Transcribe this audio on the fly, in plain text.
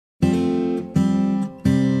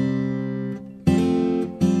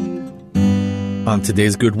On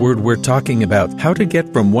today's Good Word, we're talking about how to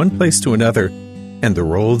get from one place to another and the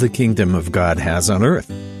role the kingdom of God has on earth.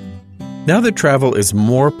 Now that travel is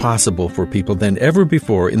more possible for people than ever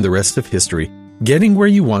before in the rest of history, getting where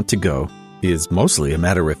you want to go is mostly a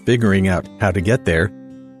matter of figuring out how to get there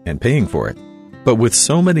and paying for it. But with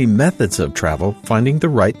so many methods of travel, finding the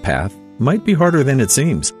right path might be harder than it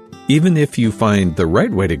seems. Even if you find the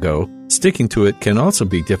right way to go, sticking to it can also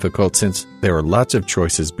be difficult since there are lots of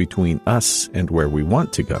choices between us and where we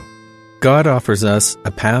want to go. God offers us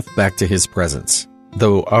a path back to His presence,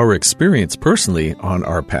 though our experience personally on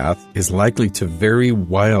our path is likely to vary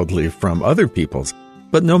wildly from other people's.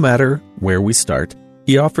 But no matter where we start,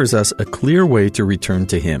 He offers us a clear way to return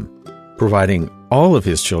to Him, providing all of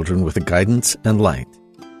His children with guidance and light.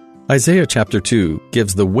 Isaiah chapter 2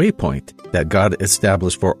 gives the waypoint that God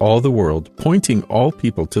established for all the world, pointing all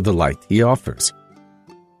people to the light He offers.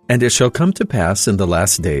 And it shall come to pass in the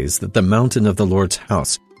last days that the mountain of the Lord's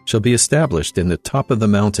house shall be established in the top of the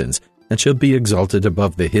mountains, and shall be exalted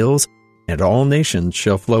above the hills, and all nations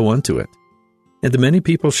shall flow unto it. And many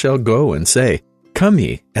people shall go and say, Come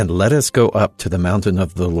ye, and let us go up to the mountain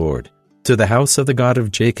of the Lord, to the house of the God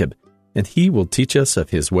of Jacob, and He will teach us of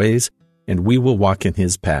His ways, and we will walk in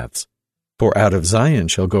His paths. For out of Zion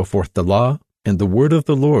shall go forth the law, and the word of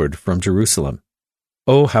the Lord from Jerusalem.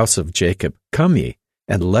 O house of Jacob, come ye,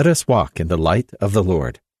 and let us walk in the light of the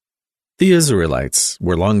Lord. The Israelites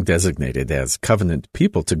were long designated as covenant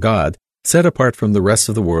people to God, set apart from the rest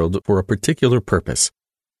of the world for a particular purpose.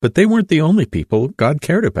 But they weren't the only people God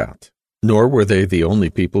cared about, nor were they the only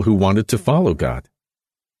people who wanted to follow God.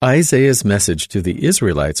 Isaiah's message to the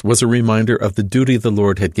Israelites was a reminder of the duty the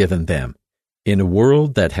Lord had given them. In a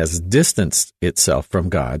world that has distanced itself from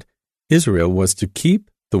God, Israel was to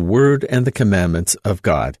keep the word and the commandments of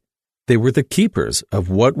God. They were the keepers of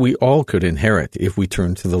what we all could inherit if we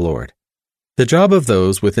turned to the Lord. The job of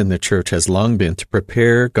those within the church has long been to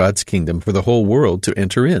prepare God's kingdom for the whole world to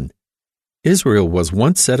enter in. Israel was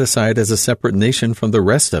once set aside as a separate nation from the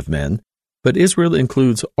rest of men, but Israel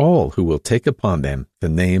includes all who will take upon them the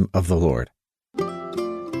name of the Lord.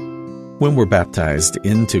 When we're baptized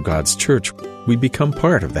into God's church, we become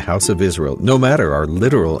part of the house of Israel. No matter our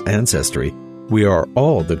literal ancestry, we are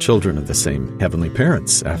all the children of the same heavenly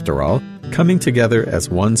parents. After all, coming together as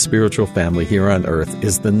one spiritual family here on earth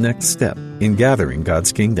is the next step in gathering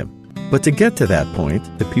God's kingdom. But to get to that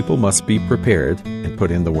point, the people must be prepared and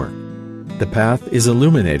put in the work. The path is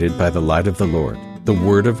illuminated by the light of the Lord, the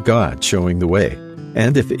Word of God showing the way.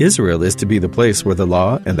 And if Israel is to be the place where the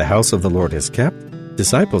law and the house of the Lord is kept,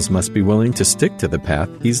 disciples must be willing to stick to the path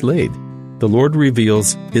He's laid. The Lord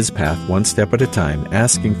reveals His path one step at a time,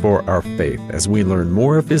 asking for our faith as we learn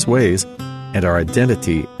more of His ways and our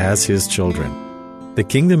identity as His children. The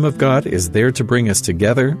kingdom of God is there to bring us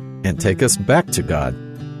together and take us back to God,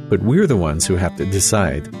 but we're the ones who have to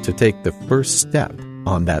decide to take the first step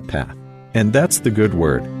on that path. And that's the good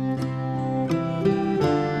word.